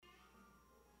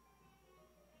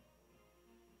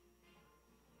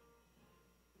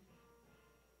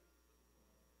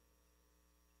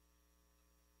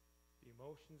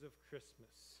Emotions of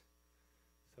Christmas.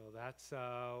 So that's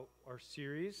our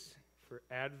series for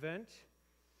Advent.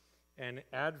 And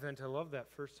Advent, I love that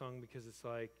first song because it's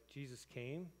like Jesus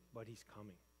came, but he's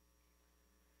coming.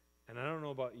 And I don't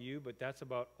know about you, but that's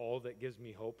about all that gives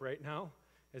me hope right now,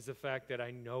 is the fact that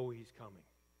I know he's coming.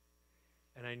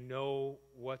 And I know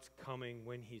what's coming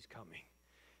when he's coming.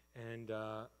 And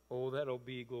that'll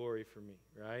be glory for me,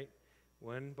 right?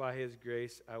 When by his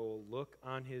grace I will look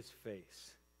on his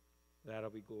face.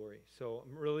 That'll be glory. So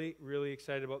I'm really, really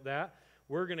excited about that.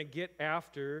 We're going to get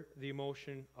after the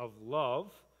emotion of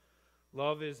love.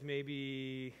 Love is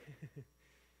maybe,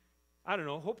 I don't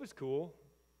know, hope is cool.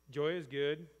 Joy is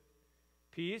good.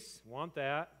 Peace, want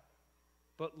that.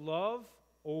 But love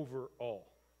over all,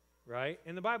 right?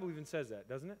 And the Bible even says that,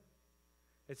 doesn't it?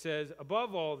 It says,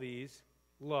 above all these,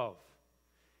 love.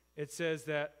 It says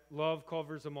that love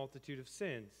covers a multitude of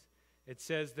sins. It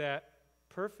says that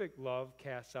perfect love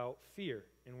casts out fear.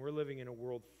 And we're living in a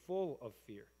world full of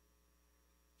fear.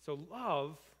 So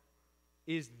love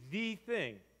is the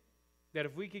thing that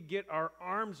if we could get our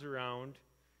arms around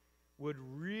would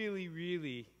really,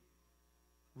 really,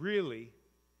 really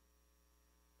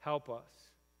help us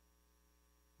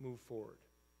move forward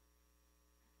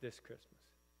this Christmas.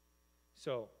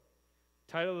 So,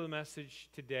 title of the message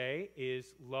today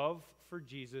is Love for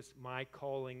Jesus, My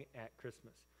Calling at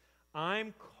Christmas.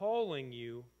 I'm calling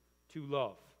you to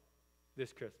love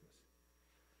this Christmas.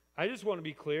 I just want to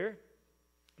be clear.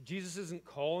 Jesus isn't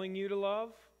calling you to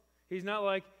love. He's not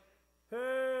like,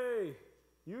 hey,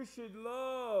 you should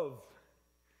love.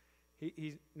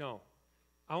 No.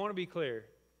 I want to be clear.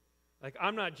 Like,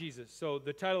 I'm not Jesus. So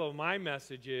the title of my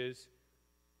message is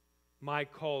My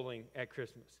Calling at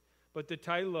Christmas. But the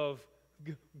title of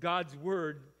God's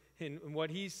Word and what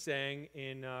he's saying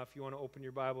in, if you want to open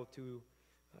your Bible to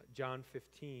John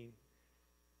 15,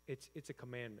 it's a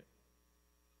commandment.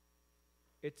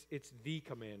 It's the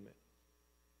commandment.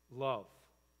 Love.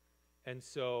 And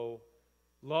so,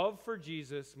 love for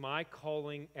Jesus, my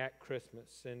calling at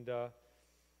Christmas. And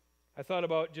I thought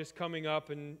about just coming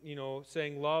up and,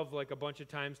 saying love like a bunch of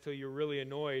times till you're really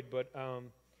annoyed, but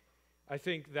I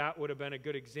think that would have been a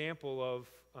good example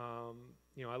of,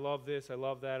 I love this, I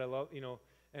love that,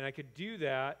 and I could do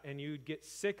that and you'd get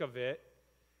sick of it.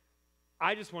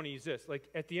 I just want to use this. Like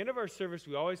at the end of our service,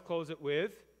 we always close it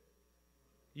with,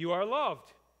 you are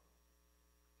loved.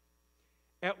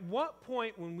 At what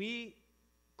point when we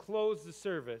closed the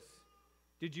service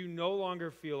did you no longer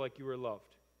feel like you were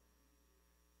loved?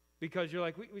 Because you're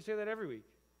like, we say that every week.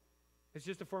 It's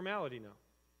just a formality now.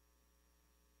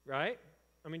 Right?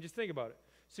 I mean, just think about it.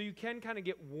 So you can kind of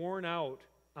get worn out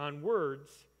on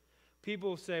words.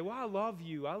 People say, well, I love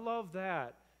you. I love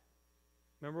that.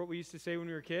 Remember what we used to say when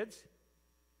we were kids?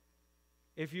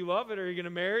 If you love it, are you going to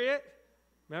marry it?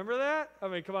 Remember that? I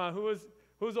mean, come on.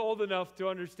 Who's old enough to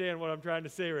understand what I'm trying to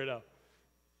say right now?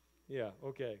 Yeah,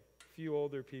 okay. A few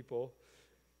older people.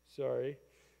 Sorry.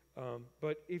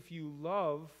 But if you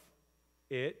love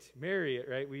it, marry it,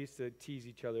 right? We used to tease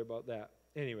each other about that.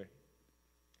 Anyway.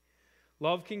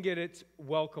 Love can get its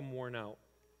welcome worn out.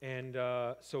 And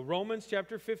so Romans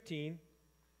chapter 15.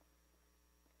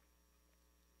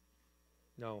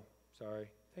 No, sorry.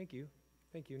 Thank you.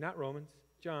 Not Romans.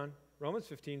 John. Romans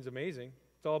 15 is amazing.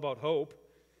 It's all about hope,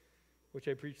 which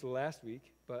I preached last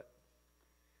week. But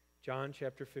John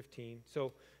chapter 15.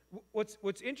 So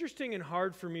what's interesting and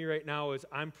hard for me right now is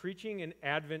I'm preaching an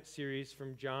Advent series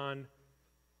from John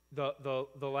the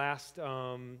last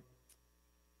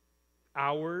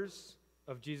hours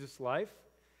of Jesus' life.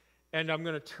 And I'm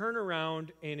going to turn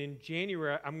around, and in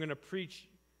January, I'm going to preach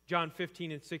John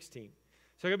 15 and 16.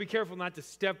 So I got to be careful not to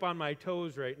step on my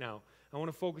toes right now. I want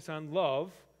to focus on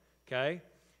love, okay,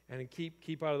 and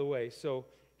keep out of the way. So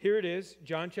here it is,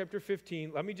 John chapter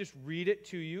 15. Let me just read it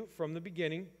to you from the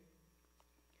beginning.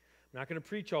 I'm not going to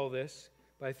preach all this,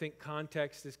 but I think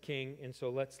context is king, and so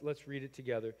let's read it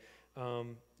together.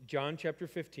 John chapter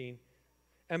 15.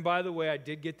 And by the way, I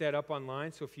did get that up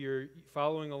online, so if you're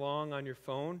following along on your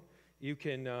phone, you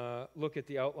can look at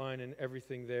the outline and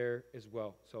everything there as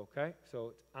well. So, okay?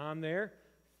 So it's on there.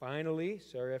 Finally,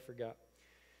 sorry I forgot.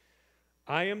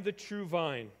 I am the true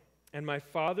vine, and my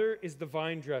Father is the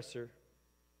vine dresser.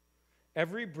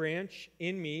 Every branch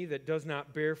in me that does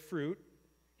not bear fruit,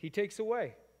 he takes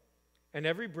away. And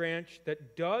every branch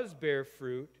that does bear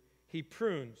fruit, he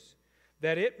prunes,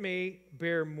 that it may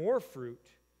bear more fruit.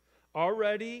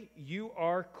 Already you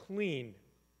are clean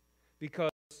because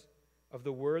of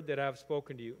the word that I have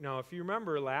spoken to you. Now, if you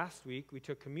remember last week, we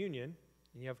took communion,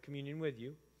 and you have communion with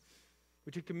you.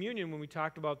 We took communion when we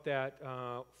talked about that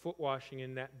foot washing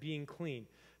and that being clean.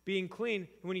 being clean.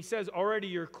 When he says already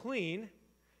you're clean,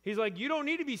 he's like, you don't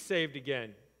need to be saved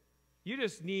again. You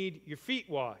just need your feet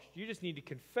washed. You just need to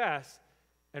confess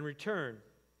and return.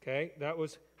 Okay? That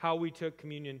was how we took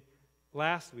communion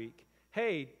last week.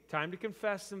 Hey, time to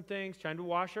confess some things, time to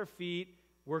wash our feet.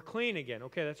 We're clean again.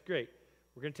 Okay, that's great.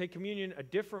 We're going to take communion a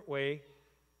different way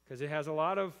because it has a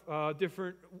lot of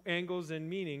different angles and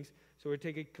meanings. So we're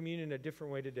taking communion a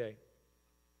different way today.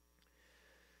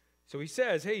 So he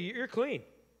says, hey, you're clean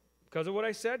because of what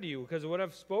I said to you, because of what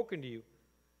I've spoken to you.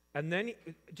 And then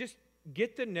just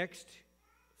get the next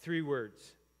 3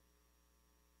 words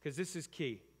because this is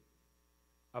key.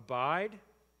 Abide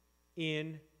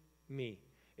in me.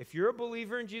 If you're a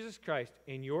believer in Jesus Christ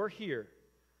and you're here,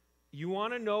 you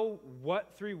want to know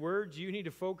what 3 words you need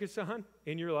to focus on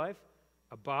in your life?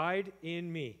 Abide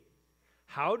in me.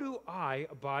 How do I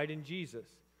abide in Jesus?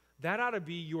 That ought to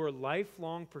be your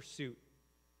lifelong pursuit,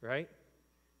 right?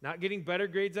 Not getting better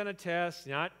grades on a test,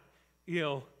 not,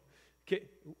 who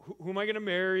am I going to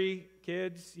marry,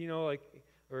 kids,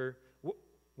 or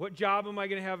what job am I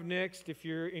going to have next if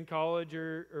you're in college,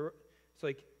 or it's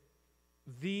like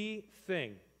the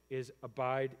thing is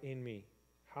abide in me.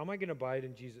 How am I going to abide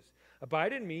in Jesus?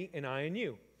 Abide in me and I in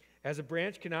you. As a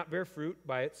branch cannot bear fruit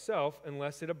by itself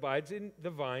unless it abides in the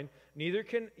vine, neither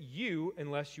can you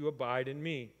unless you abide in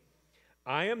me.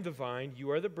 I am the vine,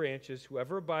 you are the branches.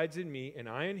 Whoever abides in me and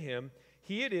I in him,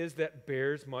 he it is that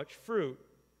bears much fruit.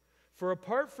 For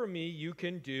apart from me, you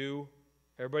can do,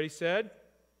 everybody said?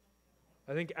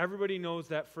 I think everybody knows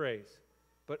that phrase.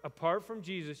 But apart from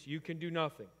Jesus, you can do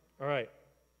nothing. All right.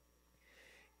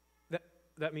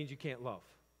 That means you can't love.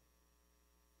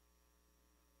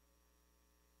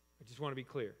 I just want to be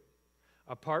clear.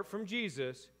 Apart from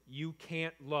Jesus, you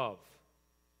can't love.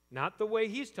 Not the way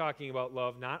he's talking about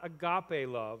love, not agape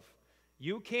love.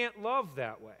 You can't love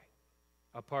that way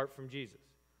apart from Jesus.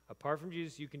 Apart from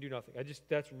Jesus, you can do nothing.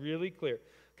 That's really clear.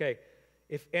 Okay,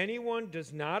 if anyone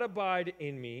does not abide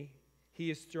in me, he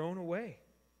is thrown away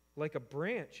like a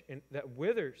branch that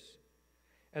withers.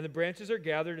 And the branches are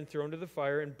gathered and thrown to the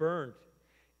fire and burned.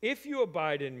 If you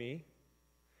abide in me,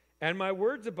 and my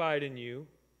words abide in you,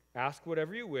 ask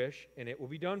whatever you wish, and it will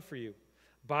be done for you.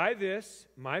 By this,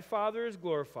 my Father is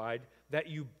glorified, that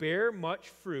you bear much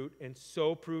fruit, and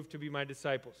so prove to be my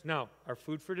disciples. Now, our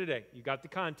food for today. You got the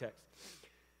context.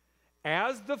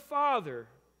 As the Father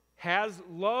has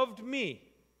loved me,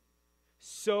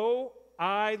 so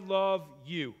I love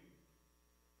you.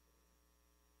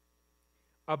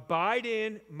 Abide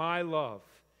in my love.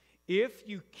 If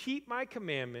you keep my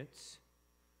commandments,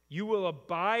 you will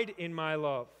abide in my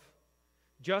love,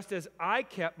 just as I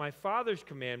kept my Father's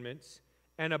commandments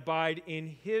and abide in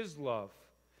his love.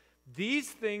 These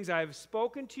things I have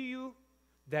spoken to you,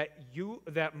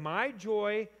 that my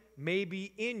joy may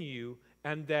be in you,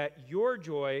 and that your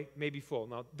joy may be full.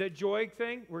 Now, the joy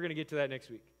thing, we're going to get to that next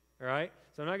week. All right?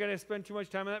 So I'm not going to spend too much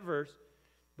time on that verse,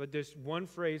 but there's one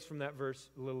phrase from that verse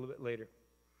a little bit later.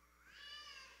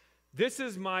 This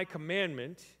is my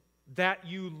commandment, that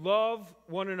you love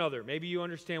one another. Maybe you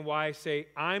understand why I say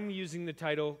I'm using the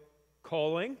title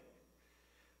calling,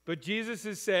 but Jesus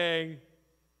is saying,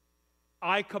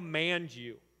 I command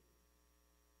you.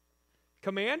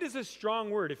 Command is a strong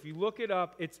word. If you look it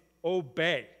up, it's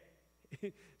obey.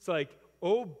 It's like,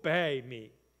 obey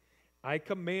me. I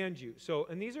command you. So,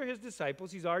 and these are his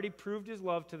disciples. He's already proved his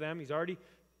love to them. He's already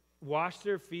washed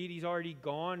their feet. He's already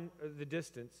gone the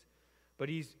distance. But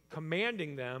he's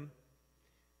commanding them,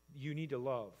 you need to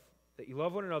love. That you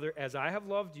love one another as I have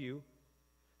loved you.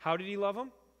 How did he love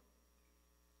them?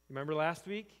 Remember last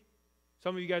week?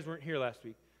 Some of you guys weren't here last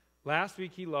week. Last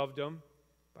week he loved them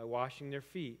by washing their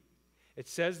feet. It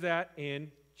says that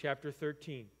in chapter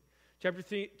 13. Chapter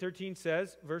 13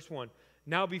 says, verse 1,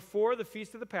 now before the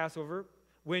feast of the Passover,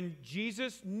 when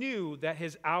Jesus knew that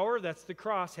his hour, that's the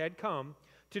cross, had come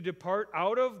to depart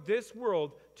out of this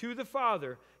world to the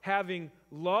Father, having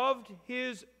loved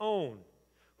his own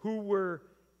who were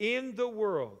in the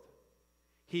world,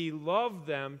 he loved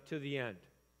them to the end.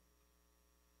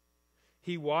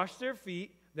 He washed their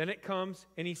feet. Then it comes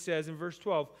and he says in verse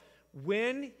 12,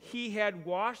 when he had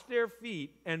washed their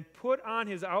feet and put on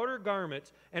his outer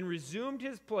garments and resumed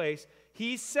his place,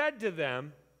 he said to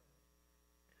them,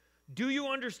 do you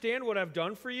understand what I've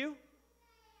done for you?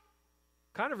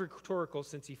 Kind of rhetorical,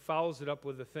 since he follows it up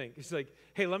with a thing. He's like,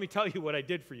 hey, let me tell you what I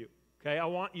did for you. Okay, I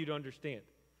want you to understand.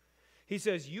 He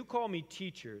says, you call me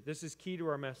teacher. This is key to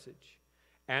our message.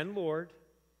 And Lord.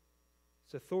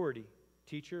 It's authority.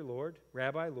 Teacher, Lord,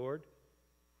 Rabbi, Lord.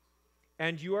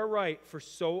 And you are right, for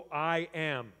so I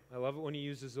am. I love it when he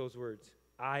uses those words.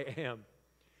 I am.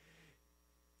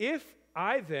 If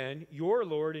I then, your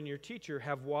Lord and your teacher,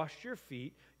 have washed your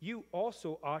feet, you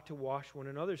also ought to wash one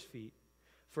another's feet.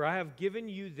 For I have given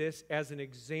you this as an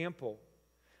example,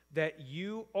 that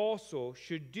you also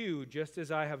should do just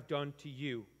as I have done to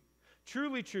you.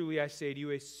 Truly, truly, I say to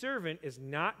you, a servant is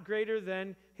not greater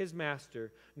than his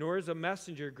master, nor is a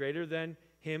messenger greater than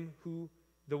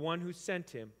the one who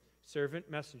sent him. Servant,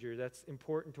 messenger, that's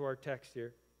important to our text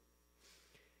here.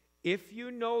 If you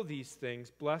know these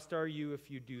things, blessed are you if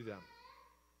you do them.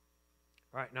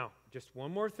 All right, now, just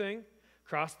one more thing.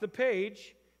 Across the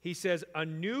page, he says, a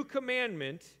new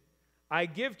commandment I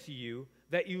give to you,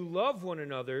 that you love one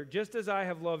another just as I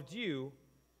have loved you.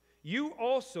 You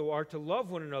also are to love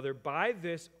one another. By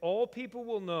this, all people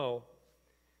will know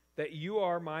that you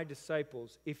are my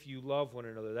disciples if you love one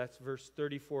another. That's verse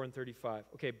 34 and 35.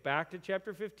 Okay, back to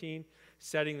chapter 15,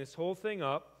 setting this whole thing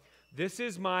up. This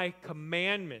is my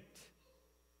commandment.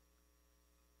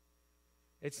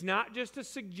 It's not just a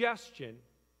suggestion.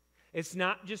 It's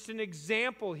not just an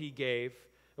example he gave.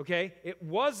 Okay, it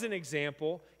was an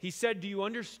example. He said, do you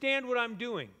understand what I'm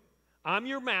doing? I'm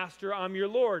your master. I'm your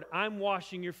Lord. I'm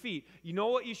washing your feet. You know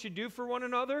what you should do for one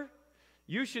another?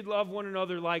 You should love one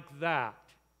another like that,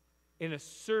 in a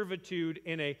servitude,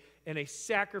 in a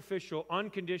sacrificial,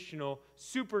 unconditional,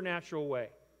 supernatural way.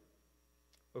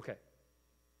 Okay.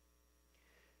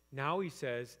 Now he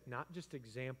says, not just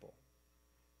example.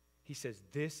 He says,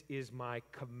 this is my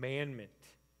commandment,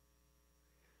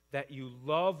 that you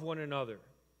love one another.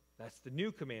 That's the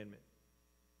new commandment.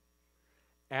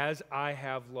 As I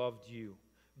have loved you.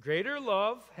 Greater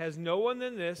love has no one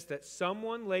than this, that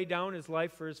someone lay down his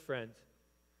life for his friends.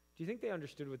 Do you think they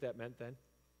understood what that meant then?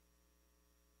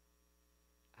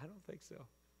 I don't think so.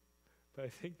 But I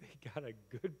think they got a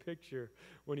good picture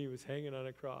when he was hanging on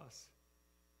a cross,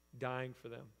 dying for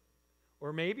them.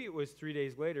 Or maybe it was 3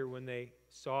 days later when they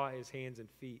saw his hands and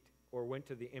feet, or went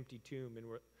to the empty tomb and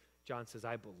John says,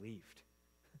 I believed.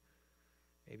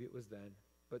 Maybe it was then.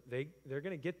 But they're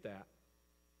going to get that.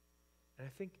 And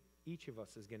I think each of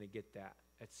us is going to get that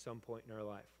at some point in our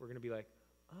life. We're going to be like,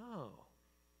 oh,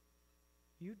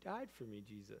 you died for me,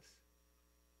 Jesus.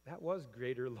 That was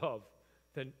greater love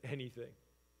than anything.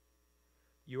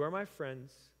 You are my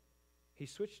friends. He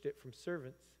switched it from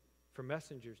servants, from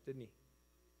messengers, didn't he?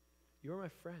 You are my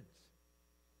friends.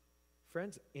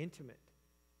 Friends, intimate.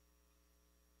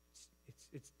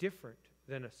 It's different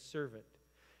than a servant.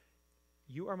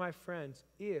 You are my friends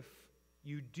if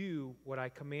you do what I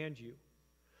command you.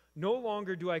 No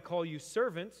longer do I call you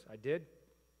servants. I did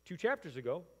 2 chapters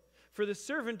ago. For the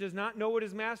servant does not know what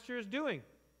his master is doing.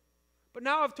 But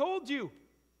now I've told you.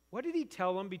 What did he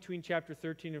tell them between chapter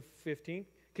 13 and 15?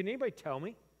 Can anybody tell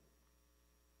me?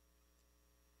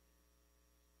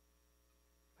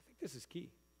 I think this is key.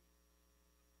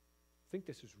 I think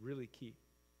this is really key.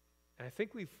 And I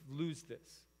think we lose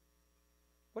this.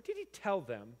 What did he tell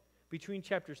them between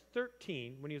chapters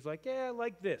 13 when he was like, yeah,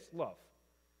 like this, love,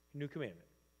 new commandment?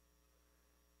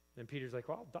 And Peter's like,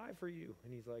 well, I'll die for you.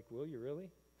 And he's like, will you really?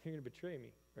 You're going to betray me,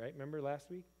 right? Remember last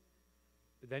week?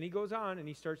 But then he goes on and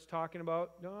he starts talking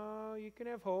about, no, you can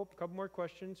have hope. A couple more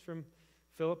questions from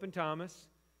Philip and Thomas.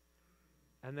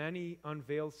 And then he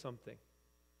unveils something.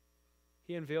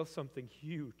 He unveils something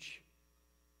huge.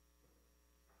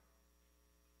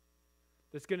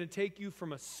 That's going to take you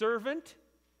from a servant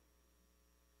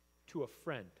to a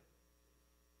friend.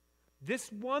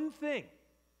 This one thing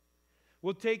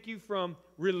will take you from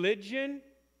religion.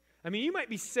 I mean, you might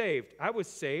be saved. I was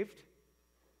saved.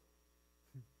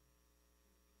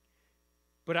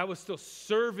 But I was still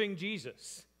serving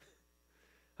Jesus.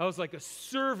 I was like a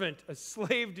servant, a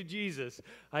slave to Jesus.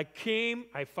 I came,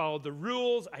 I followed the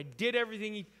rules, I did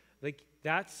everything.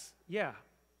 That's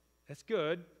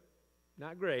good.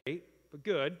 Not great, but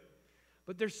good.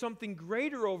 But there's something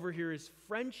greater over here is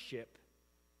friendship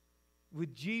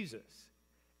with Jesus.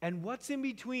 And what's in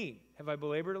between? Have I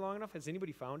belabored it long enough? Has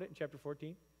anybody found it in chapter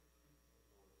 14?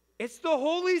 It's the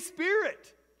Holy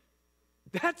Spirit.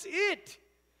 That's it.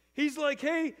 He's like,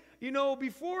 hey,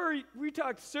 before we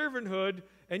talked servanthood,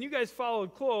 and you guys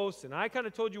followed close, and I kind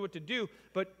of told you what to do,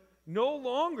 but no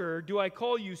longer do I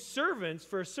call you servants,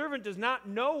 for a servant does not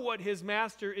know what his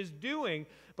master is doing,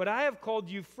 but I have called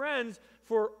you friends,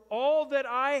 for all that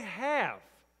I have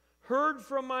heard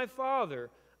from my Father,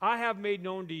 I have made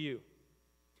known to you.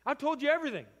 I've told you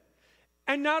everything.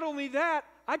 And not only that,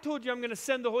 I told you I'm going to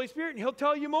send the Holy Spirit, and He'll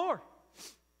tell you more.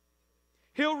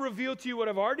 He'll reveal to you what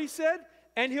I've already said,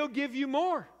 and He'll give you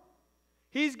more.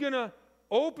 He's going to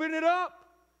open it up.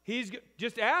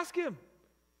 Just ask Him.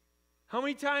 How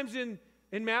many times in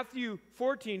Matthew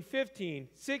 14, 15,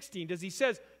 16 does He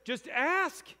says, just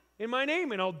ask in my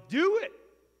name and I'll do it?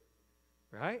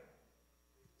 right?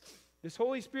 This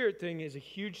Holy Spirit thing is a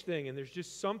huge thing, and there's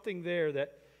just something there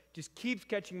that just keeps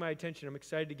catching my attention. I'm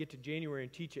excited to get to January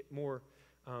and teach it more,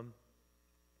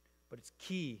 but it's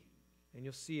key, and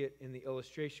you'll see it in the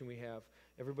illustration we have.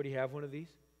 Everybody have one of these?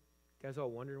 You guys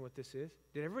all wondering what this is?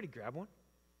 Did everybody grab one?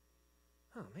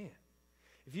 Oh, man.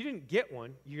 If you didn't get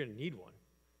one, you're going to need one.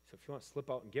 So if you want to slip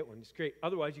out and get one, it's great.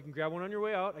 Otherwise, you can grab one on your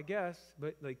way out, I guess,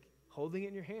 but like holding it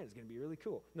in your hand is going to be really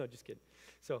cool. No, just kidding.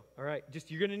 So, all right,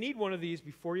 you're going to need one of these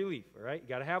before you leave, all right? You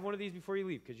got to have one of these before you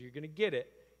leave because you're going to get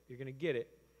it. You're going to get it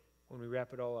when we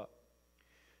wrap it all up.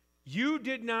 You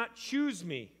did not choose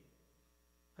me.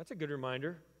 That's a good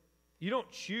reminder. You don't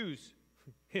choose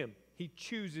him. He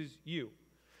chooses you.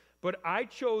 But I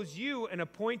chose you and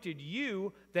appointed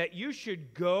you that you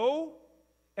should go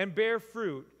and bear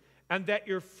fruit, and that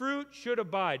your fruit should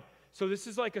abide. So this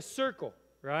is like a circle,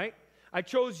 right? I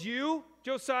chose you,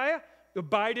 Josiah,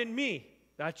 abide in me.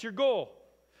 That's your goal.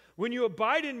 When you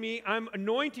abide in me, I'm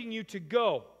anointing you to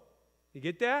go. You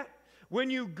get that? When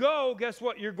you go, guess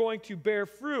what? You're going to bear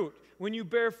fruit. When you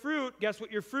bear fruit, guess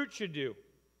what your fruit should do?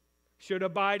 Should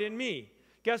abide in me.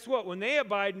 Guess what? When they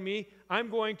abide in me, I'm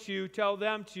going to tell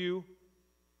them to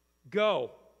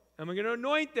go. I'm going to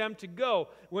anoint them to go.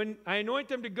 When I anoint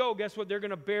them to go, guess what? They're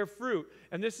going to bear fruit.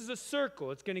 And this is a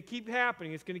circle. It's going to keep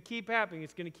happening. It's going to keep happening.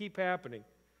 It's going to keep happening.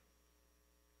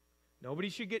 Nobody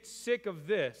should get sick of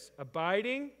this.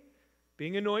 Abiding,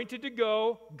 being anointed to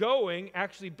go, going,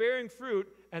 actually bearing fruit,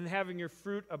 and having your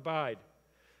fruit abide.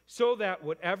 So that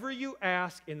whatever you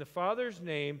ask in the Father's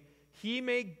name, he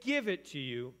may give it to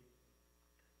you.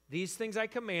 These things I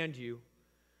command you,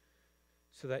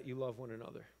 so that you love one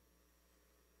another.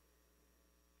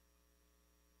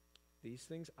 These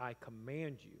things I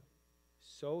command you,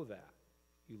 so that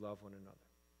you love one another.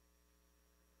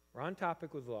 We're on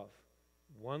topic with love.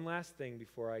 One last thing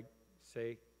before I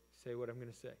say what I'm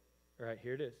going to say. All right,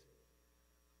 here it is.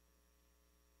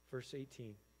 Verse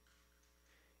 18.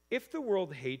 If the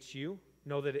world hates you,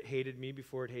 know that it hated me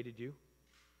before it hated you.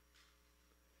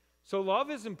 So love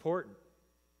is important.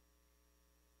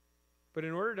 But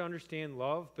in order to understand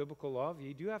love, biblical love,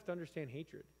 you do have to understand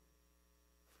hatred.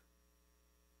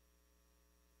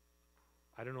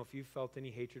 I don't know if you've felt any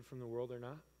hatred from the world or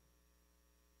not.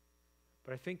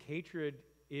 But I think hatred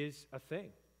is a thing.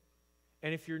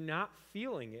 And if you're not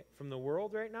feeling it from the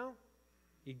world right now,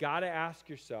 you got to ask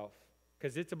yourself,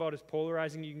 because it's about as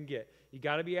polarizing you can get. You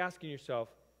got to be asking yourself,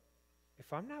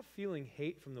 if I'm not feeling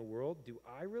hate from the world,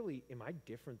 am I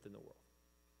different than the world?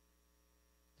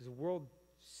 Does the world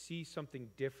see something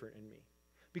different in me?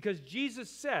 Because Jesus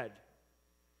said,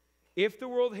 if the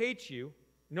world hates you,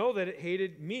 know that it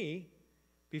hated me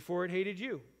before it hated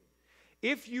you.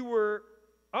 If you were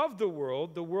of the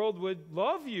world would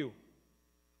love you.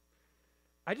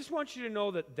 I just want you to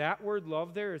know that that word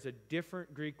love there is a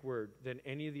different Greek word than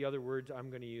any of the other words I'm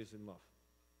going to use in love.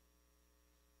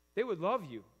 They would love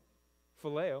you.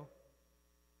 Phileo.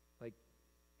 Like,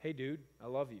 hey dude, I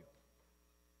love you.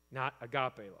 Not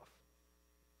agape love.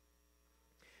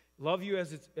 Love you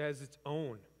as its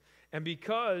own. And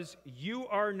because you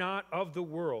are not of the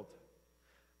world,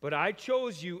 but I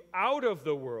chose you out of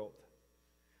the world,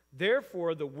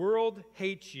 therefore the world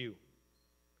hates you.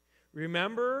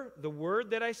 Remember the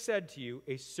word that I said to you,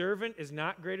 a servant is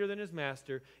not greater than his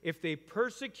master. If they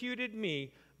persecuted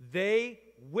me, they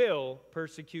will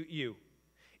persecute you.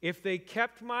 If they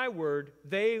kept my word,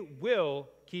 they will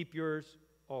keep yours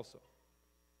also.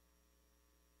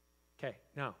 Okay,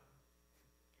 now,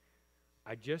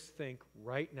 I just think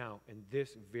right now, in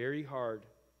this very hard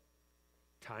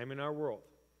time in our world,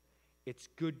 it's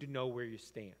good to know where you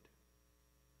stand.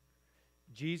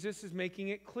 Jesus is making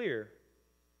it clear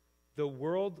the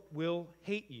world will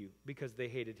hate you because they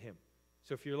hated him.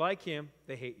 So if you're like him,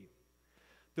 they hate you.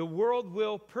 The world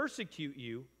will persecute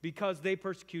you because they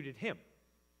persecuted him.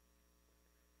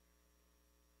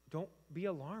 Don't be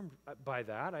alarmed by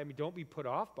that. I mean, don't be put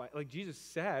off by it. Like Jesus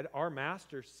said, our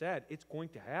master said, it's going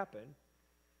to happen.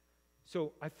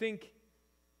 So I think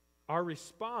our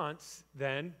response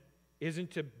then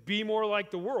isn't to be more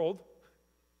like the world,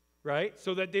 right,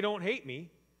 so that they don't hate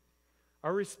me.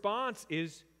 Our response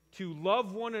is to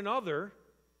love one another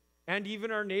and even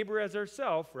our neighbor as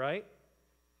ourselves, right,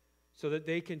 so that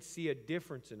they can see a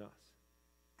difference in us,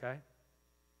 okay?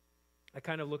 I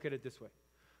kind of look at it this way.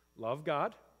 Love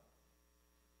God.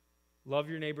 Love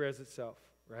your neighbor as itself,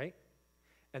 right?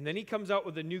 And then he comes out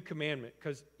with a new commandment,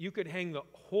 because you could hang the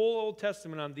whole Old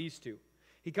Testament on these two.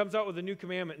 He comes out with a new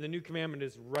commandment, and the new commandment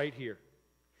is right here.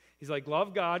 He's like,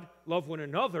 love God, love one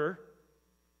another.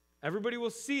 Everybody will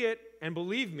see it and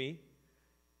believe me.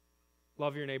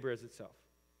 Love your neighbor as itself.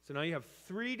 So now you have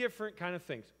three different kind of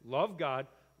things. Love God,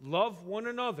 love one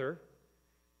another,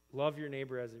 love your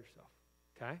neighbor as yourself.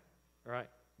 Okay? All right.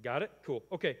 Got it? Cool.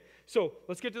 Okay. So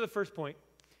let's get to the first point.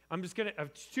 I'm just going to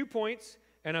have 2 points,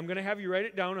 and I'm going to have you write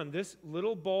it down on this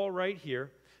little ball right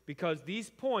here, because these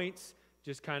points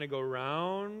just kind of go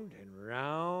round and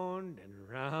round and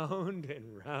round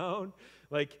and round.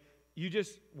 Like, you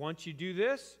just, once you do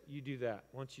this, you do that.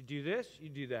 Once you do this, you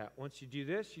do that. Once you do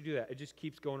this, you do that. It just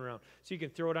keeps going around. So you can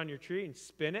throw it on your tree and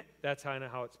spin it. That's kind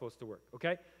of how it's supposed to work,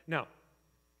 okay? Now,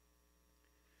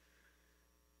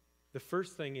 the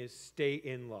first thing is stay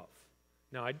in love.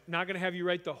 Now, I'm not going to have you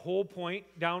write the whole point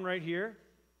down right here.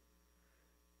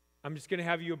 I'm just going to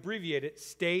have you abbreviate it.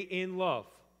 Stay in love.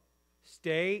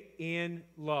 Stay in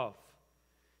love.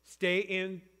 Stay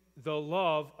in the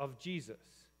love of Jesus.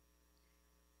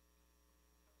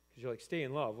 Because you're like, stay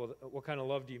in love. Well, what kind of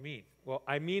love do you mean? Well,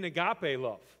 I mean agape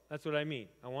love. That's what I mean.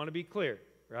 I want to be clear,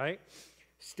 right?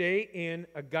 Stay in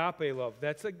agape love.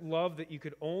 That's a love that you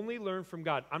could only learn from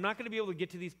God. I'm not going to be able to get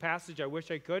to these passages. I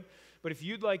wish I could. But if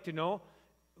you'd like to know,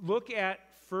 look at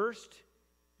 1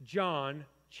 John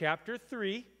chapter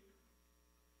 3,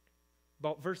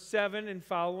 about verse 7 and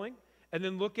following. And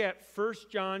then look at 1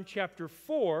 John chapter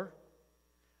 4,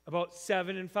 about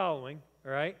 7 and following.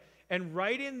 All right? And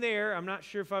right in there, I'm not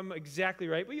sure if I'm exactly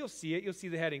right, but you'll see it. You'll see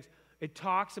the headings. It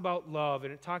talks about love,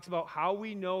 and it talks about how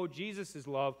we know Jesus'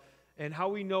 love, and how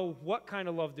we know what kind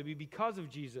of love to be because of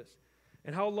Jesus,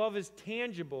 and how love is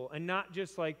tangible and not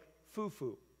just like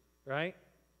foo-foo, right?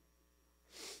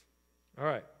 All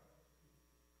right.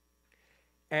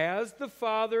 As the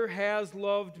Father has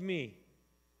loved me,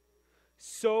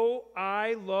 so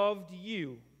I loved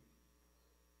you.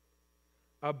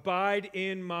 Abide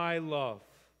in my love.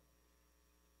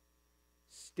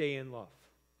 Stay in love.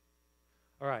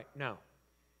 All right, now,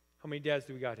 how many dads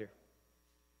do we got here?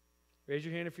 Raise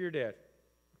your hand if you're a dad.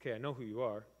 Okay, I know who you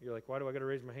are. You're like, why do I got to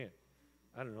raise my hand?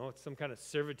 I don't know. It's some kind of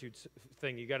servitude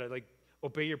thing. You got to, like,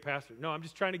 obey your pastor. No, I'm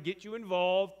just trying to get you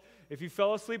involved. If you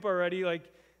fell asleep already,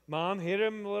 like, Mom, hit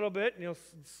him a little bit, and he'll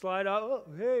slide out. Oh,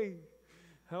 hey,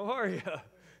 how are you?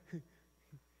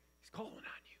 He's calling on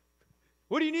you.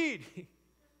 What do you need?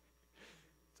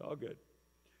 It's all good.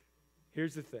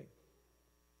 Here's the thing.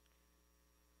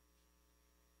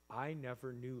 I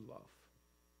never knew love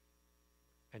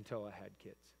until I had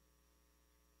kids.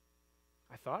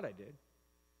 I thought I did.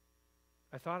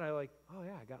 I thought I oh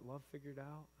yeah, I got love figured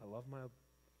out. I love my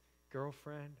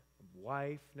girlfriend,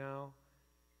 wife now.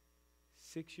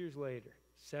 6 years later,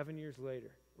 7 years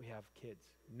later, we have kids.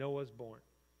 Noah's born.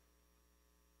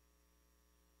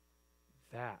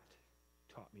 That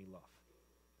taught me love.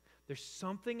 There's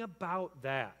something about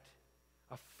that,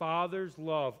 a father's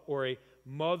love or a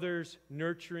mother's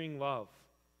nurturing love,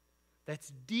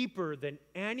 that's deeper than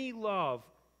any love.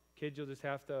 Kids, you'll just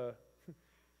have to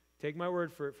take my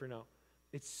word for it for now.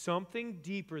 It's something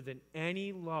deeper than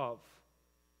any love,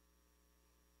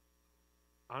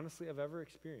 honestly, I've ever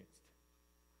experienced.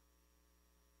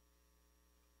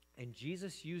 And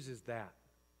Jesus uses that,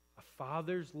 a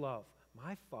father's love.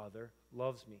 My Father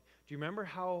loves me. Do you remember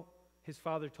how his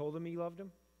Father told him he loved him?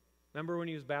 Remember when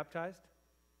he was baptized?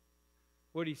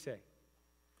 What did he say?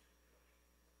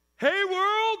 Hey,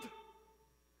 world!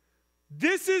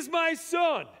 This is my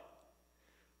Son.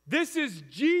 This is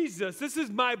Jesus. This is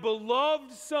my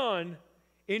beloved Son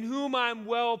in whom I'm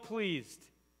well pleased.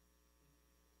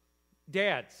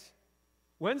 Dads,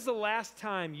 when's the last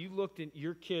time you looked at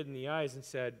your kid in the eyes and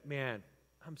said, man,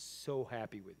 I'm so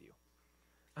happy with you.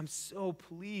 I'm so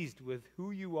pleased with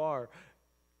who you are.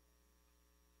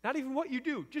 Not even what you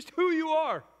do, just who you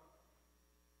are.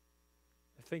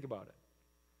 Think about it.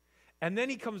 And then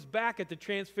he comes back at the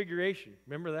transfiguration.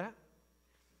 Remember that?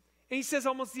 And he says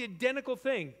almost the identical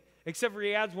thing, except for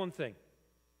he adds one thing.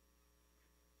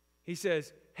 He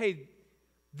says, hey,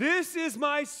 this is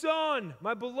my Son,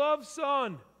 my beloved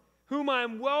Son, whom I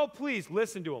am well pleased.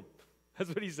 Listen to him.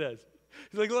 That's what he says.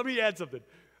 He's like, let me add something.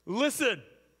 Listen.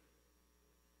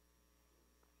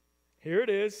 Here it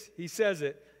is. He says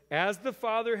it. As the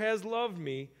Father has loved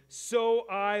me, so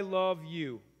I love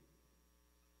you.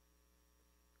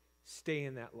 Stay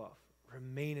in that love.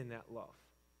 Remain in that love.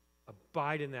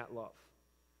 Abide in that love.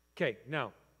 Okay,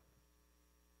 now.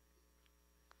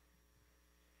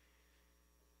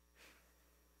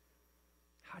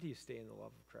 How do you stay in the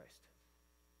love of Christ?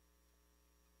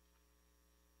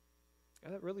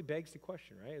 Now, that really begs the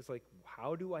question, right? It's like,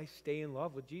 how do I stay in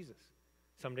love with Jesus?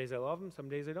 Some days I love him, some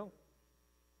days I don't.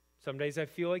 Some days I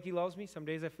feel like he loves me, some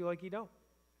days I feel like he don't.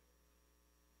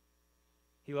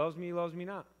 He loves me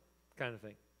not, kind of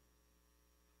thing.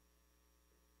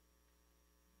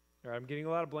 All right, I'm getting a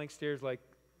lot of blank stares like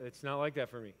It's not like that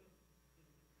for me.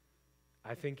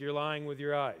 I think you're lying with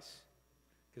your eyes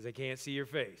because I can't see your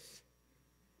face.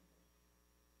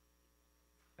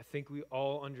 I think we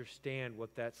all understand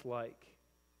what that's like.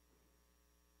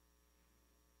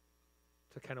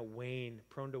 To kind of wane,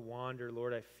 prone to wander.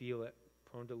 Lord, I feel it.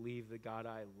 Prone to leave the God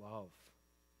I love.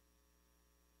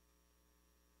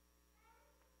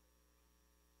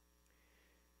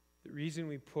 The reason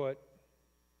we put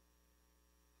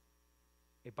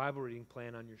a Bible reading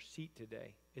plan on your seat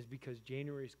today is because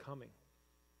January is coming.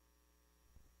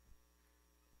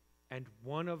 And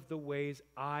one of the ways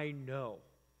I know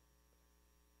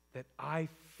that I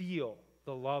feel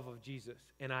the love of Jesus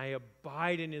and I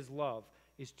abide in his love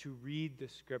is to read the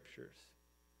scriptures.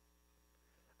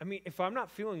 I mean, if I'm not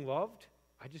feeling loved,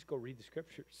 I just go read the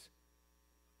scriptures.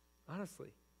 Honestly,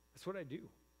 that's what I do.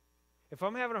 If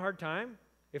I'm having a hard time,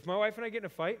 if my wife and I get in a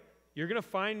fight, you're going to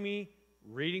find me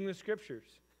reading the scriptures.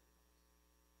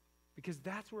 Because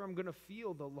that's where I'm going to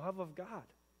feel the love of God.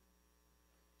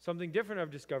 Something different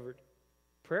I've discovered,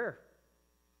 prayer.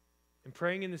 And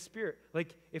praying in the Spirit.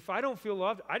 Like, if I don't feel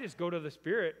loved, I just go to the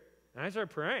Spirit and I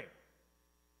start praying.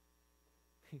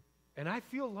 And I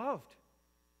feel loved.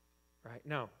 Right?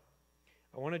 Now,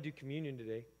 I want to do communion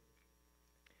today.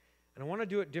 And I want to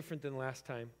do it different than last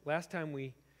time. Last time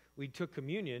we took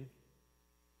communion,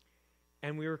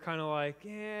 and we were kind of like,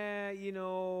 yeah, you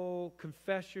know,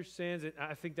 confess your sins. And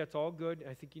I think that's all good.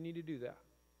 I think you need to do that.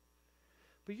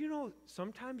 But you know,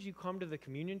 sometimes you come to the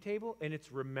communion table and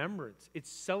it's remembrance. It's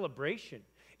celebration.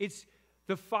 It's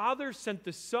the Father sent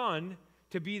the Son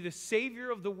to be the Savior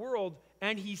of the world,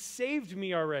 and he saved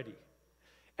me already.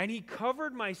 And he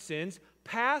covered my sins,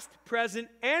 past, present,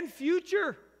 and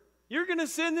future. You're going to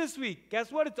sin this week.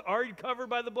 Guess what? It's already covered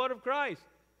by the blood of Christ.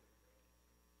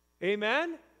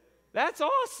 Amen? That's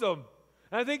awesome.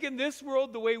 I think in this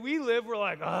world, the way we live, we're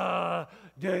like,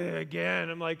 did it again.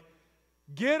 I'm like,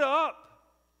 get up.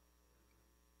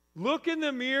 Look in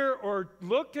the mirror or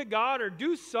look to God or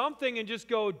do something and just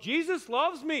go, Jesus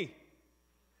loves me.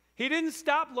 He didn't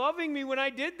stop loving me when I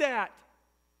did that.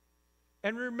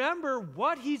 And remember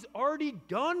what he's already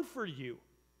done for you.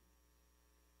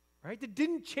 Right? That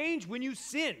didn't change when you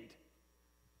sinned.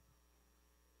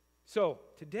 So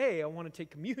today I want to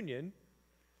take communion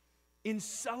in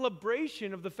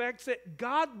celebration of the fact that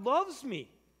God loves me.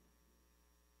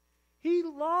 He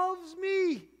loves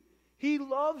me. He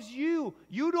loves you.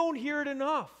 You don't hear it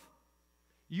enough.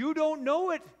 You don't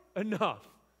know it enough.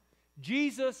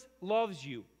 Jesus loves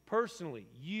you personally,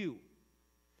 you.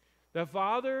 The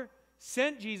Father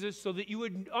sent Jesus so that you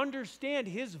would understand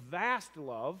his vast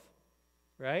love,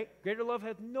 right? Greater love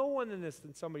hath no one than this,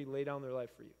 than somebody lay down their life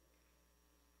for you.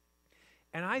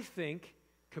 And I think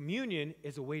communion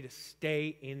is a way to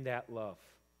stay in that love.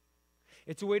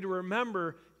 It's a way to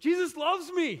remember, Jesus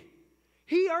loves me.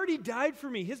 He already died for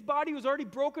me. His body was already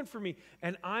broken for me.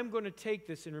 And I'm going to take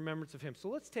this in remembrance of him. So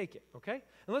let's take it, okay?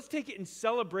 And let's take it in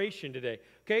celebration today,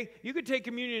 okay? You could take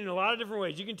communion in a lot of different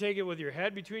ways. You can take it with your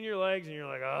head between your legs and you're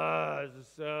like, this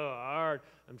is so hard.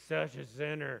 I'm such a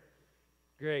sinner.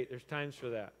 Great, there's times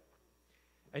for that.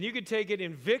 And you could take it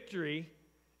in victory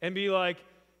and be like,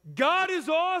 God is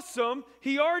awesome.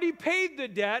 He already paid the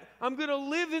debt. I'm going to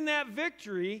live in that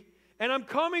victory. And I'm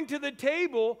coming to the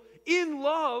table in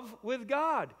love with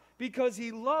God because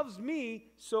he loves me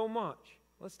so much.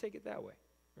 Let's take it that way,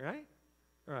 right?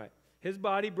 All right. His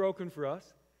body broken for us.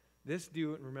 This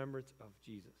do in remembrance of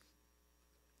Jesus.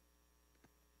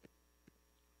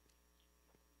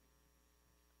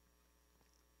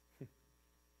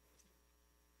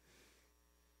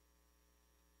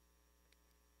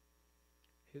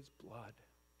 His blood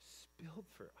spilled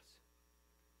for us.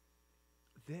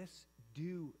 This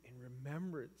do in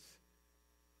remembrance.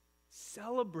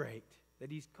 Celebrate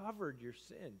that he's covered your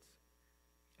sins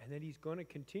and that he's going to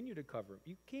continue to cover them.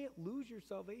 You can't lose your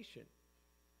salvation.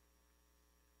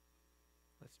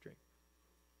 Let's drink.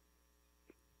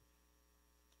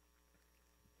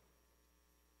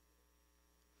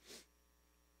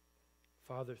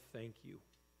 Father, thank you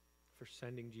for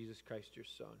sending Jesus Christ, your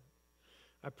Son.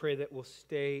 I pray that we'll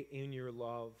stay in your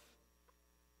love,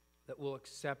 that we'll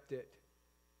accept it.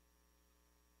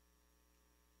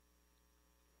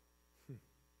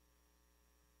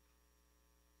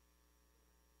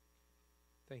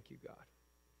 Thank you, God.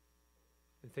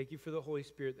 And thank you for the Holy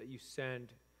Spirit that you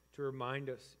send to remind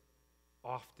us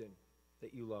often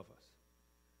that you love us.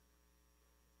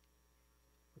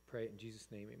 We pray it in Jesus'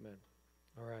 name, amen.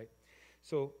 All right.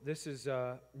 So this is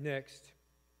next.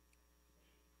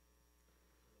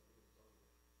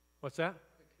 What's that?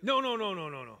 No.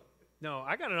 No,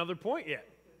 I got another point yet.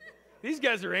 These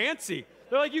guys are antsy.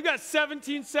 They're like, you got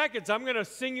 17 seconds. I'm going to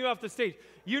sing you off the stage.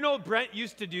 You know Brent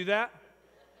used to do that?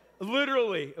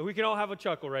 Literally. We can all have a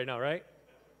chuckle right now, right?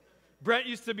 Brent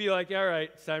used to be like, all right,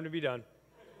 it's time to be done.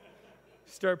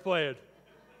 Start playing.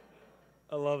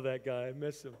 I love that guy. I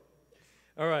miss him.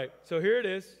 All right, so here it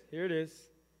is. Here it is.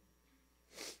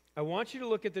 I want you to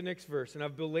look at the next verse, and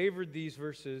I've belabored these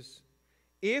verses.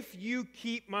 If you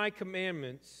keep my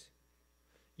commandments,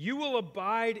 you will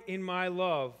abide in my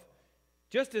love,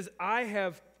 just as I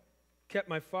have kept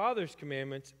my Father's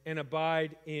commandments and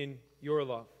abide in your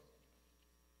love.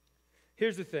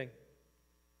 Here's the thing.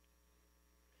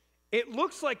 It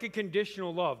looks like a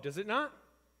conditional love, does it not?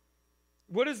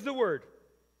 What is the word?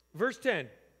 Verse 10.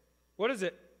 What is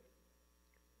it?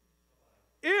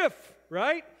 If,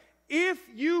 right? If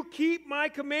you keep my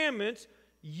commandments,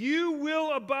 you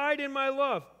will abide in my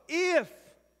love. If.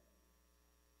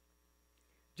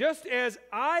 Just as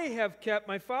I have kept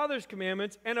my Father's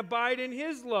commandments and abide in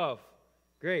his love.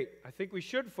 Great. I think we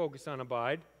should focus on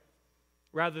abide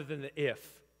rather than the if,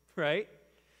 right?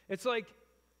 It's like,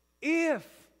 if.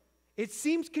 It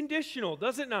seems conditional,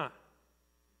 does it not?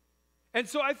 And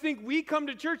so I think we come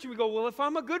to church and we go, well, if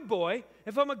I'm a good boy,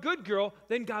 if I'm a good girl,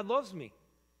 then God loves me.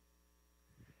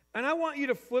 And I want you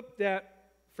to flip that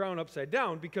frown upside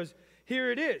down, because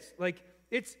here it is. Like,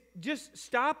 it's just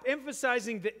stop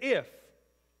emphasizing the if.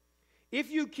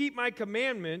 If you keep my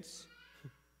commandments,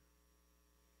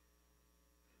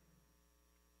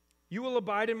 you will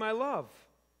abide in my love.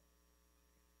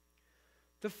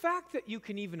 The fact that you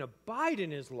can even abide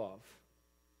in his love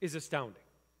is astounding,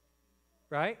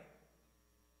 right?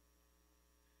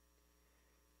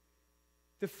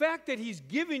 The fact that he's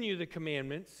given you the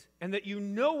commandments and that you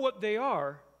know what they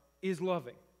are is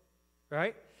loving,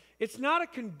 right? It's not a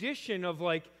condition of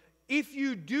like, if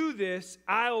you do this,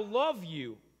 I'll love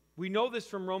you. We know this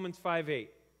from Romans 5:8.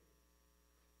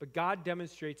 But God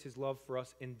demonstrates his love for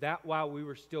us in that while we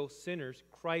were still sinners,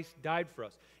 Christ died for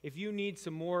us. If you need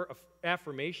some more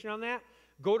affirmation on that,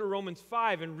 go to Romans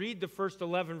 5 and read the first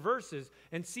 11 verses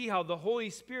and see how the Holy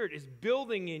Spirit is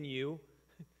building in you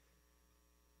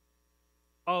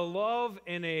a love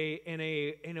in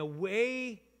a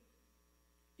way,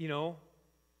 you know,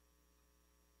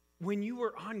 when you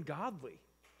were ungodly,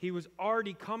 he was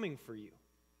already coming for you.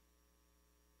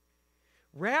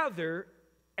 Rather,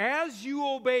 as you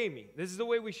obey me, this is the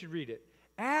way we should read it.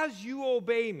 As you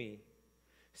obey me,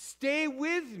 stay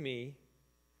with me,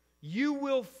 you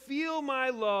will feel my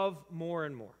love more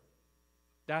and more.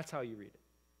 That's how you read it.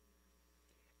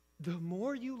 The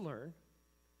more you learn,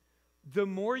 the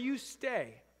more you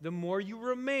stay, the more you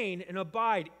remain and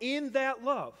abide in that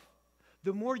love,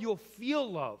 the more you'll feel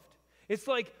loved. It's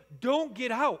like, don't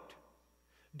get out.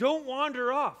 Don't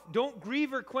wander off. Don't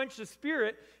grieve or quench the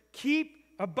Spirit. Keep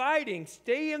abiding.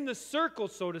 Stay in the circle,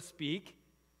 so to speak,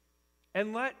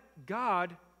 and let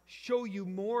God show you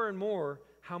more and more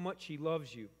how much he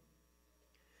loves you.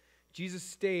 Jesus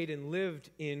stayed and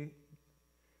lived in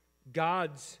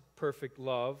God's perfect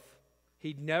love.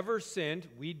 He'd never sinned.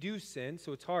 We do sin,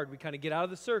 so it's hard. We kind of get out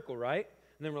of the circle, right?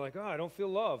 And then we're like, oh, I don't feel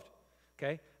loved.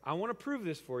 Okay? I want to prove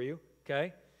this for you.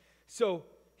 Okay? So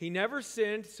he never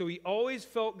sinned, so he always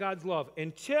felt God's love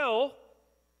until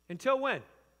when?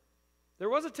 There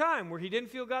was a time where he didn't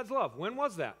feel God's love. When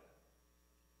was that?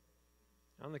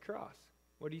 On the cross.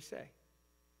 What did he say?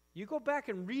 You go back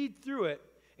and read through it,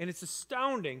 and it's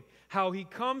astounding how he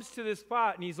comes to this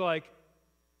spot and he's like,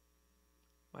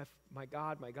 my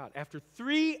God, my God. After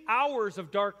 3 hours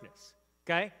of darkness,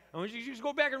 okay? I want you to just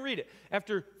go back and read it.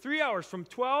 After 3 hours, from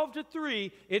 12 to 3,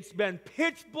 it's been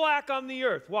pitch black on the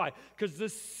earth. Why? Because the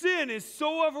sin is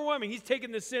so overwhelming. He's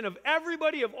taken the sin of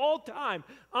everybody of all time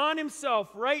on himself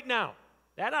right now.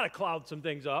 That ought to cloud some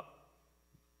things up.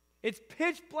 It's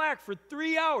pitch black for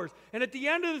 3 hours. And at the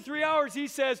end of the 3 hours, he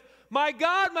says, my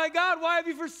God, why have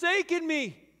you forsaken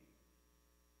me?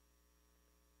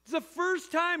 It's the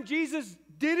first time Jesus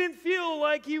didn't feel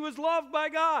like he was loved by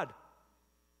God.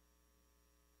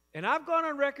 And I've gone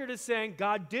on record as saying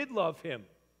God did love him.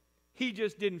 He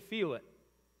just didn't feel it.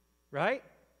 Right?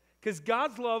 Because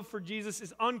God's love for Jesus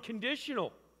is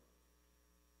unconditional.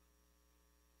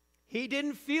 He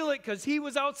didn't feel it because he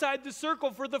was outside the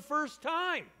circle for the first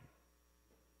time.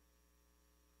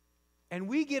 And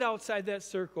we get outside that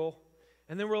circle,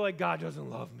 and then we're like, God doesn't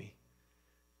love me.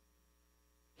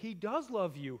 He does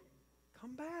love you.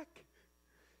 Come back.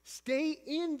 Stay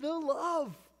in the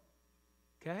love,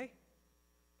 okay,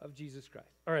 of Jesus Christ.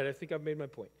 All right, I think I've made my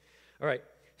point. All right,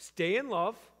 stay in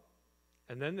love,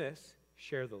 and then this,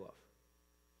 share the love.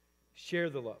 Share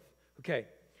the love. Okay,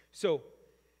 so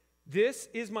This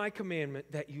is my commandment,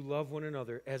 that you love one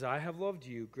another as I have loved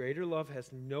you. Greater love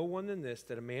has no one than this,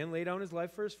 that a man lay down his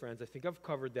life for his friends. I think I've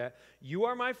covered that. You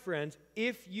are my friends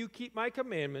if you keep my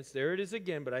commandments. There it is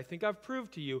again, but I think I've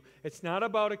proved to you it's not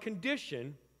about a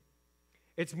condition.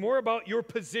 It's more about your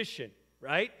position,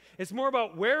 right? It's more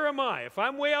about where am I? If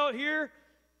I'm way out here,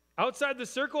 outside the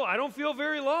circle, I don't feel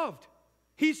very loved.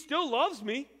 He still loves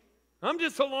me. I'm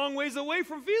just a long ways away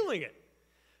from feeling it.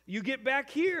 You get back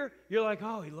here, you're like,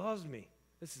 oh, he loves me.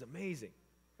 This is amazing.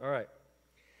 All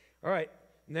right.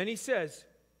 And then he says,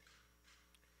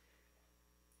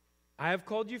 I have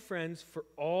called you friends, for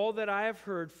all that I have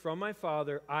heard from my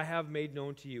Father I have made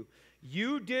known to you.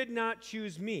 You did not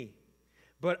choose me,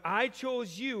 but I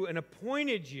chose you and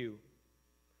appointed you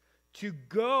to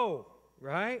go,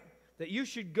 right? That you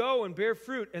should go and bear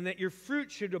fruit, and that your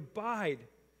fruit should abide,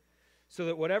 so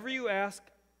that whatever you ask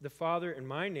the Father in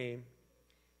my name,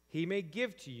 he may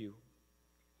give to you.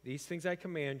 These things I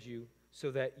command you,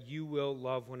 so that you will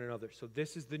love one another. So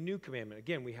this is the new commandment.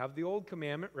 Again, we have the old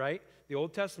commandment, right? The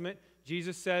Old Testament.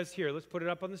 Jesus says, here, let's put it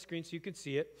up on the screen so you can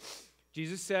see it.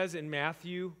 Jesus says in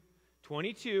Matthew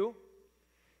 22,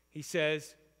 he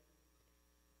says,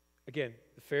 again,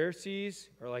 the Pharisees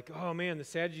are like, oh man, the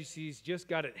Sadducees just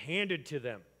got it handed to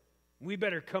them. We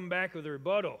better come back with a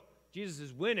rebuttal. Jesus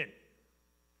is winning.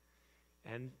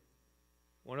 And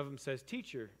one of them says,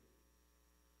 teacher,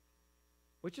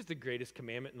 which is the greatest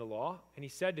commandment in the law? And he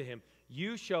said to him,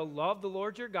 you shall love the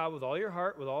Lord your God with all your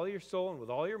heart, with all your soul, and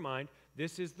with all your mind.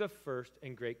 This is the first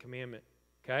and great commandment.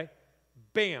 Okay?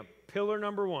 Bam, pillar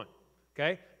number one.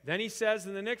 Okay? Then he says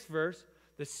in the next verse,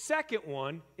 the second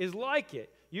one is like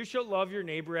it. You shall love your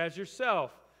neighbor as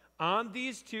yourself. On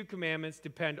these two commandments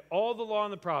depend all the law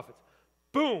and the prophets.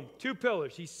 Boom, two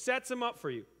pillars. He sets them up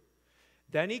for you.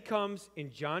 Then he comes in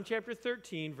John chapter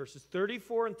 13, verses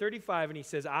 34 and 35, and he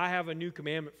says, I have a new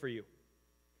commandment for you.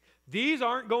 These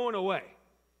aren't going away.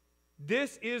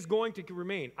 This is going to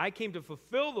remain. I came to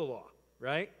fulfill the law,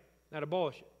 right? Not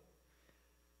abolish it.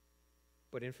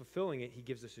 But in fulfilling it, he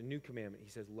gives us a new commandment. He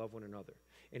says, love one another.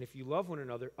 And if you love one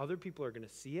another, other people are going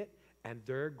to see it, and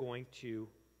they're going to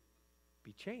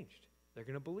be changed. They're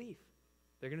going to believe.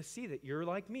 They're going to see that you're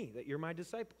like me, that you're my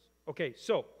disciples. Okay,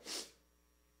 so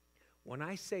when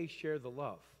I say share the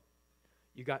love,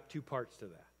 you got two parts to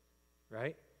that,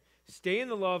 right? Stay in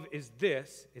the love is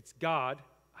this. It's God.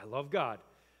 I love God.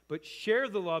 But share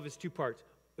the love is two parts.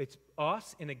 It's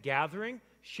us in a gathering,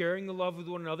 sharing the love with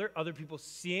one another, other people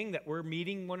seeing that we're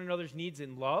meeting one another's needs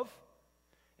in love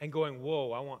and going,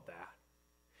 whoa, I want that.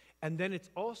 And then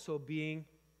it's also being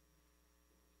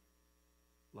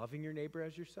loving your neighbor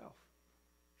as yourself.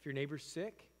 If your neighbor's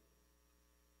sick,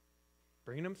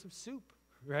 bringing them some soup,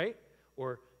 right?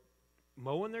 Or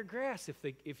mowing their grass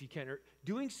if you can, or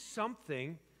doing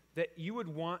something that you would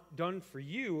want done for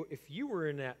you if you were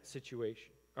in that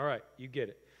situation. All right, you get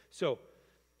it. So,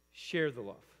 share the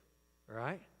love, all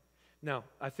right? Now,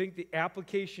 I think the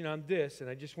application on this, and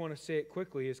I just want to say it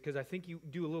quickly, is because I think you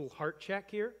do a little heart check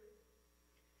here.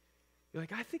 You're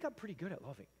like, I think I'm pretty good at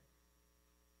loving.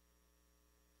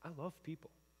 I love people.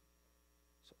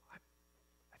 So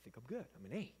I think I'm good.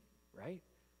 I'm an A, right?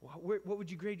 Well, what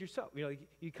would you grade yourself? You know,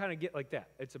 you kind of get like that.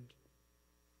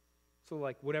 So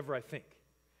like whatever I think.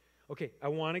 Okay, I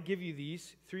want to give you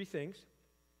these three things.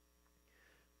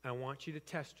 I want you to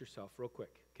test yourself real quick,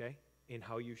 okay, in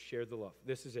how you share the love.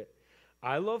 This is it.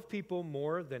 I love people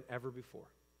more than ever before.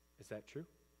 Is that true?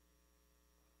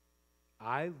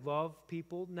 I love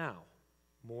people now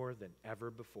more than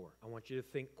ever before. I want you to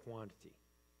think quantity.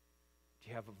 Do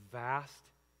you have a vast,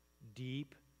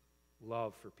 deep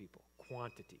love for people?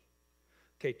 Quantity.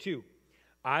 Okay, 2.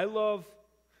 I love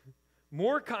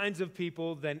more kinds of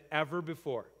people than ever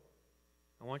before.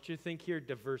 I want you to think here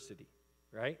diversity,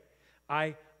 right?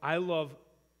 I love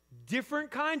different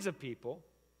kinds of people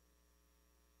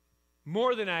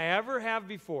more than I ever have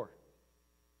before.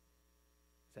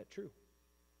 Is that true?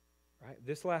 Right?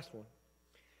 This last one.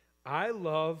 I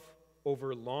love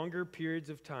over longer periods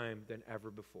of time than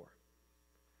ever before.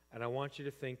 And I want you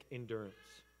to think endurance.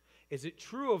 Is it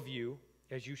true of you,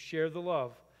 as you share the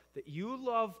love, that you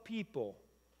love people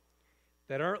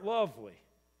that aren't lovely,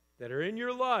 that are in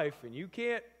your life, and you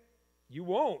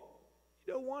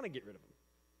don't want to get rid of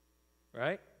them,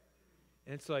 right?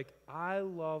 And it's like, I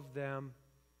love them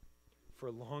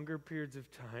for longer periods of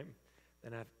time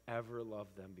than I've ever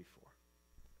loved them before.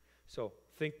 So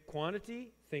think quantity,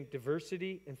 think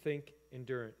diversity, and think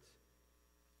endurance.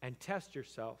 And test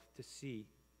yourself to see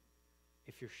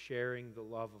if you're sharing the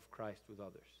love of Christ with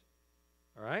others.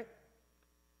 All right?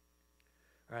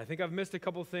 All right, I think I've missed a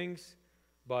couple things,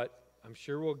 but I'm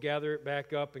sure we'll gather it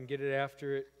back up and get it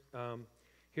after it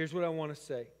here's what I want to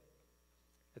say.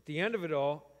 At the end of it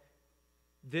all,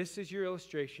 this is your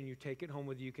illustration. You take it home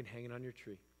with you. You can hang it on your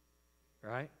tree.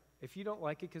 All right? If you don't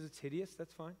like it because it's hideous,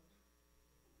 that's fine.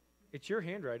 It's your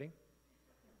handwriting.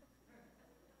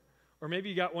 Or maybe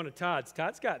you got one of Todd's.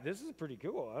 Todd's got, this is pretty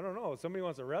cool. I don't know. If somebody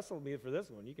wants to wrestle me for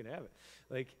this one, you can have it.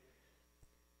 Like,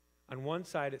 on one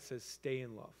side it says, stay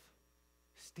in love.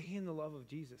 Stay in the love of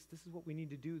Jesus. This is what we need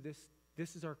to do.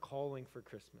 This is our calling for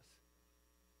Christmas.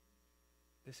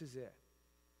 This is it.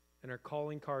 And our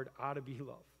calling card ought to be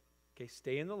love. Okay,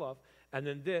 stay in the love. And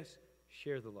then this,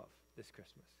 share the love this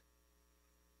Christmas.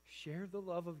 Share the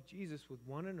love of Jesus with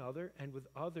one another and with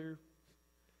other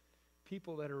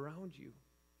people that are around you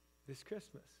this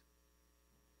Christmas.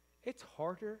 It's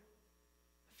harder,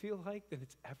 I feel like, than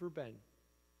it's ever been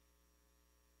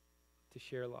to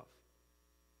share love.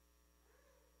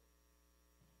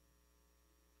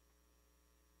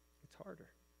 It's harder.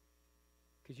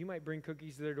 Because you might bring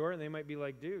cookies to their door and they might be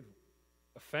like, dude,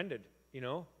 offended,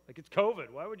 like it's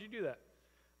COVID. Why would you do that?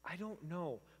 I don't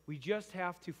know. We just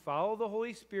have to follow the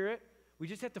Holy Spirit. We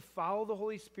just have to follow the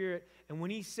Holy Spirit. And when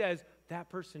he says, that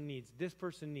person needs, this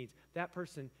person needs, that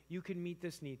person, you can meet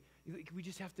this need. We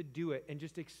just have to do it and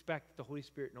just expect the Holy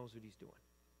Spirit knows what he's doing.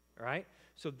 All right?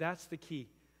 So that's the key.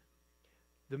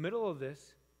 The middle of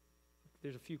this,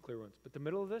 there's a few clear ones, but the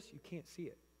middle of this, you can't see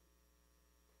it.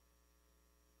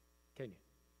 Can you?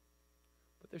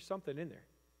 But there's something in there.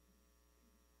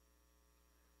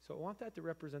 So I want that to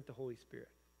represent the Holy Spirit.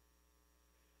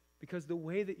 Because the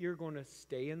way that you're going to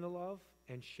stay in the love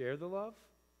and share the love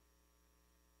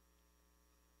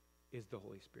is the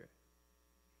Holy Spirit.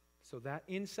 So that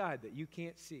inside that you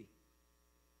can't see,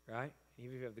 right?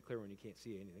 Even if you have the clear one, you can't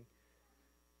see anything.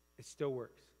 It still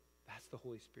works. That's the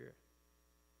Holy Spirit.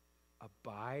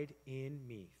 Abide in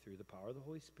me through the power of the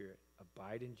Holy Spirit.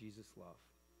 Abide in Jesus' love.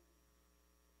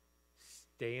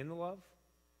 Stay in the love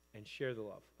and share the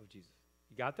love of Jesus.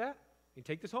 You got that? You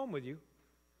can take this home with you.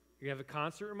 You're going to have a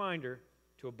constant reminder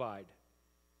to abide.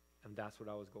 And that's what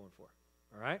I was going for.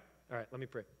 All right? All right, let me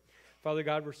pray. Father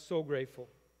God, we're so grateful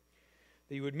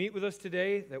that you would meet with us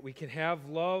today, that we can have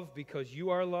love because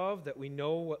you are love, that we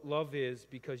know what love is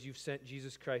because you've sent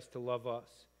Jesus Christ to love us.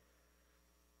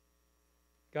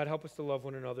 God, help us to love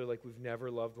one another like we've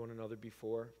never loved one another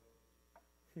before.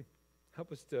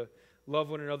 Help us to love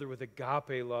one another with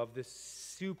agape love, this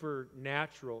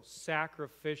supernatural,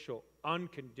 sacrificial,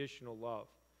 unconditional love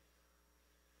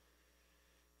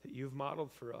that you've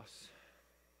modeled for us.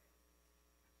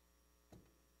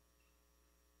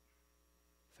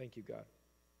 Thank you, God.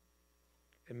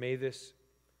 And may this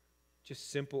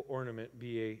just simple ornament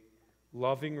be a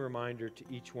loving reminder to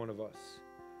each one of us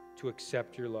to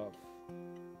accept your love.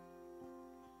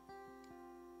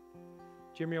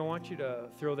 Jimmy, I want you to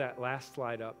throw that last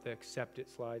slide up, the accept it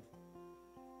slide.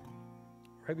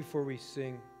 Right before we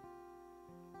sing.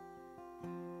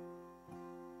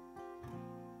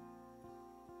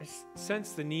 I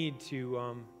sense the need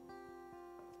to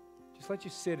just let you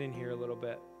sit in here a little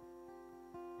bit.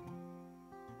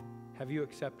 Have you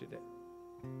accepted it?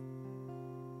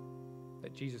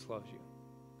 That Jesus loves you.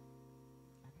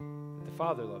 That the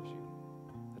Father loves you.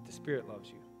 That the Spirit loves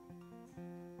you.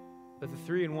 That the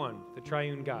three-in-one, the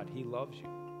triune God, he loves you.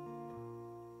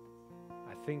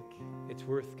 I think it's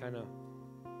worth kind of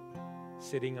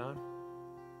sitting on,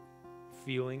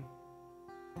 feeling.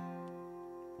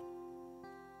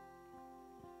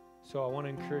 So I want to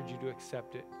encourage you to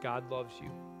accept it. God loves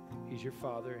you. He's your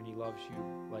Father, and he loves you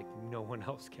like no one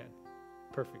else can,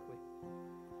 perfectly.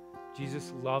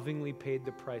 Jesus lovingly paid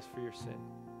the price for your sin.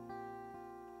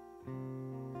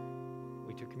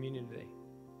 We took communion today.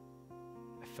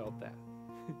 I felt that.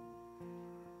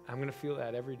 I'm going to feel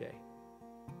that every day.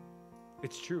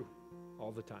 It's true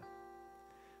all the time.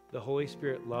 The Holy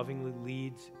Spirit lovingly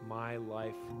leads my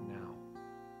life now.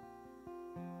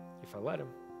 If I let him,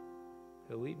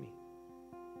 he'll lead me.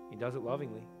 He does it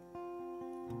lovingly.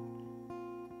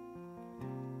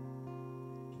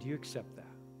 Do you accept that?